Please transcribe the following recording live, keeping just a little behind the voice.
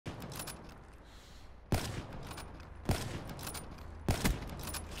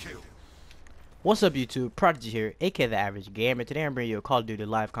What's up YouTube, Prodigy here, aka The Average Gamer. Today I'm bringing you a Call of Duty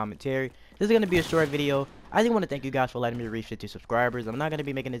live commentary. This is going to be a short video. I just want to thank you guys for letting me reach 50 subscribers. I'm not going to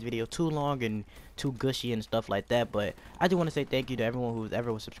be making this video too long and too gushy and stuff like that, but I just want to say thank you to everyone who's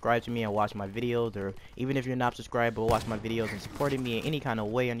ever subscribed to me and watched my videos, or even if you're not subscribed but watch my videos and supporting me in any kind of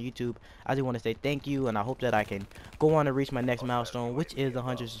way on YouTube. I just want to say thank you, and I hope that I can go on to reach my next milestone, which is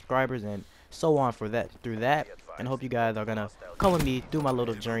 100 subscribers, and so on through that. And I hope you guys are going to come with me through my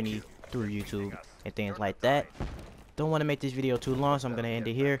little journey through YouTube and things like that. Don't want to make this video too long, so I'm going to end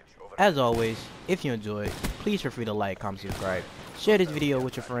it here. As always, if you enjoyed, please feel free to like, comment, subscribe, share this video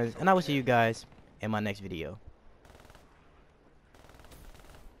with your friends, and I will see you guys in my next video.